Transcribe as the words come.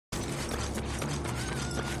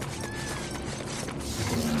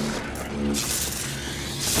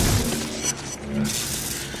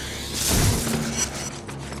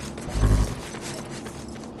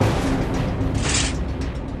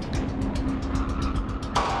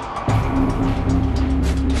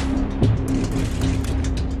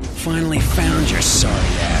Finally found your sorry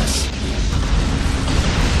ass.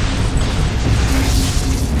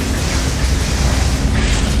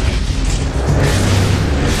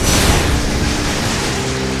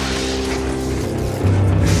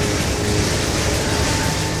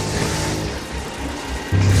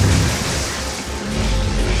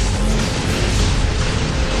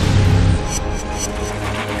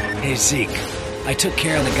 Hey Zeke, I took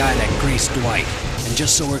care of the guy that greased Dwight. And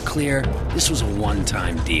just so we're clear, this was a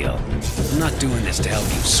one-time deal. I'm not doing this to help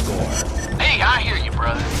you score. Hey, I hear you,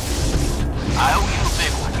 brother. I owe you a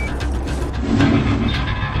big one.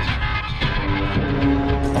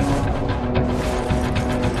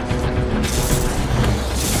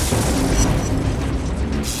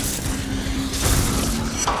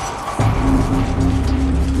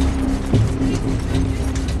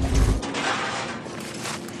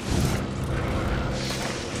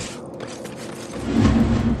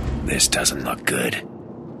 This doesn't look good.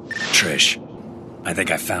 Trish, I think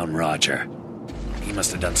I found Roger. He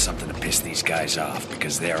must have done something to piss these guys off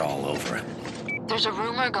because they're all over him. There's a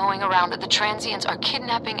rumor going around that the transients are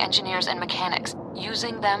kidnapping engineers and mechanics,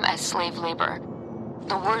 using them as slave labor.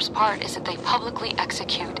 The worst part is that they publicly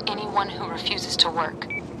execute anyone who refuses to work.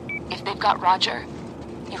 If they've got Roger,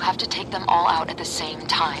 you have to take them all out at the same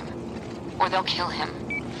time, or they'll kill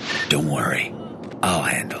him. Don't worry, I'll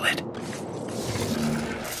handle it.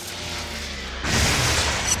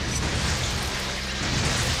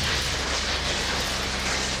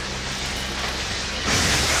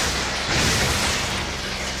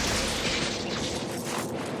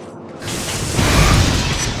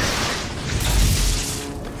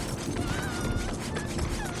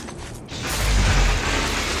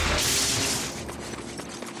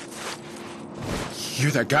 You're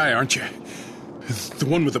that guy, aren't you? The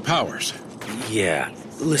one with the powers. Yeah.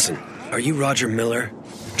 Listen, are you Roger Miller?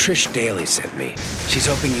 Trish Daly sent me. She's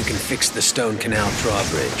hoping you can fix the Stone Canal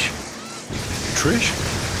drawbridge. Trish?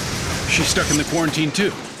 She's stuck in the quarantine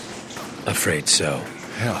too. Afraid so.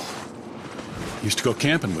 Hell. Used to go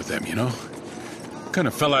camping with them, you know? Kind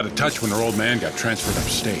of fell out of touch when her old man got transferred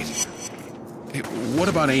upstate. Hey, what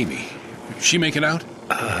about Amy? She make it out?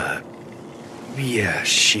 Yeah,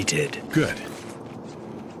 she did. Good.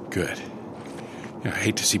 Good. Yeah, I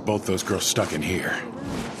hate to see both those girls stuck in here.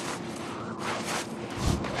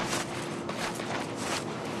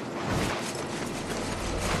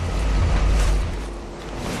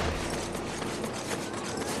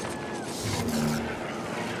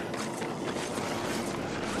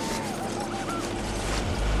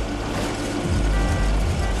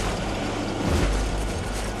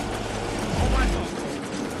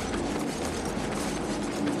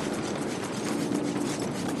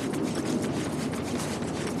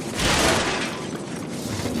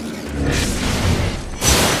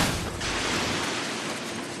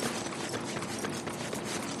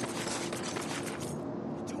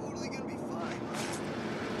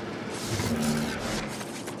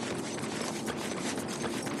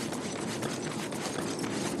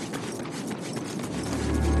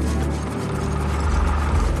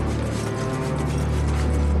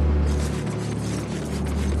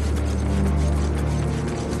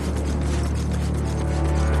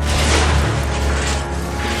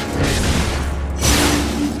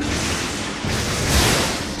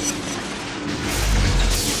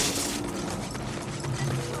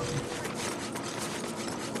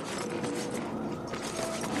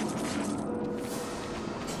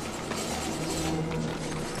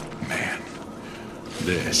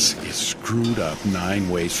 This is screwed up 9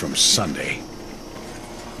 ways from Sunday.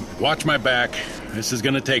 Watch my back. This is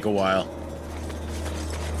gonna take a while.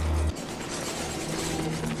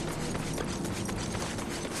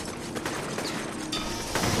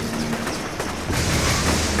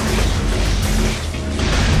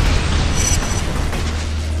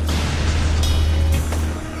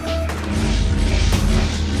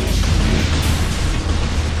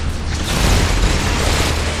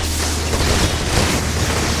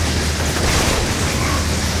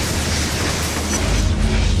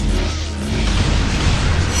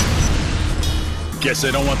 Guess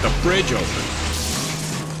they don't want the bridge open.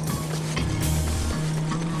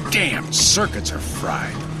 Damn, circuits are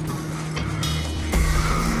fried.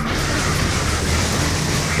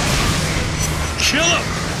 Kill them!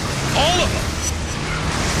 All of them!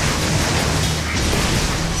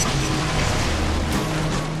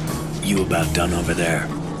 You about done over there?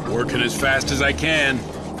 Working as fast as I can.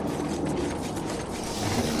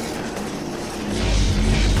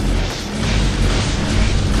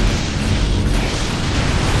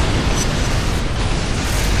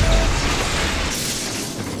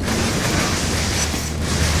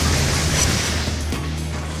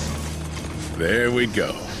 There we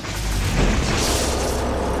go.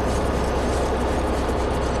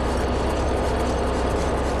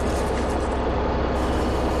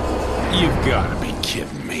 You've got to be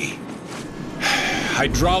kidding me.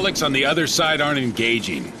 Hydraulics on the other side aren't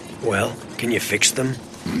engaging. Well, can you fix them?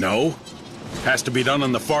 No. Has to be done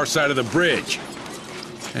on the far side of the bridge.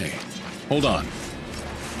 Hey, hold on.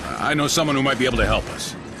 I know someone who might be able to help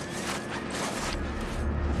us.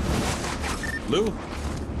 Lou?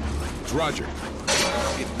 It's Roger.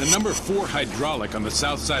 The number 4 hydraulic on the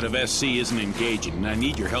south side of SC isn't engaging, and I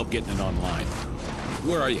need your help getting it online.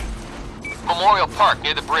 Where are you? Memorial Park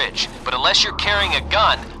near the bridge. But unless you're carrying a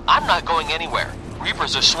gun, I'm not going anywhere.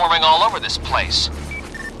 Reapers are swarming all over this place.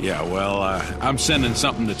 Yeah, well, I'm sending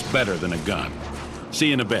something that's better than a gun. See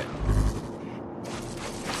you in a bit.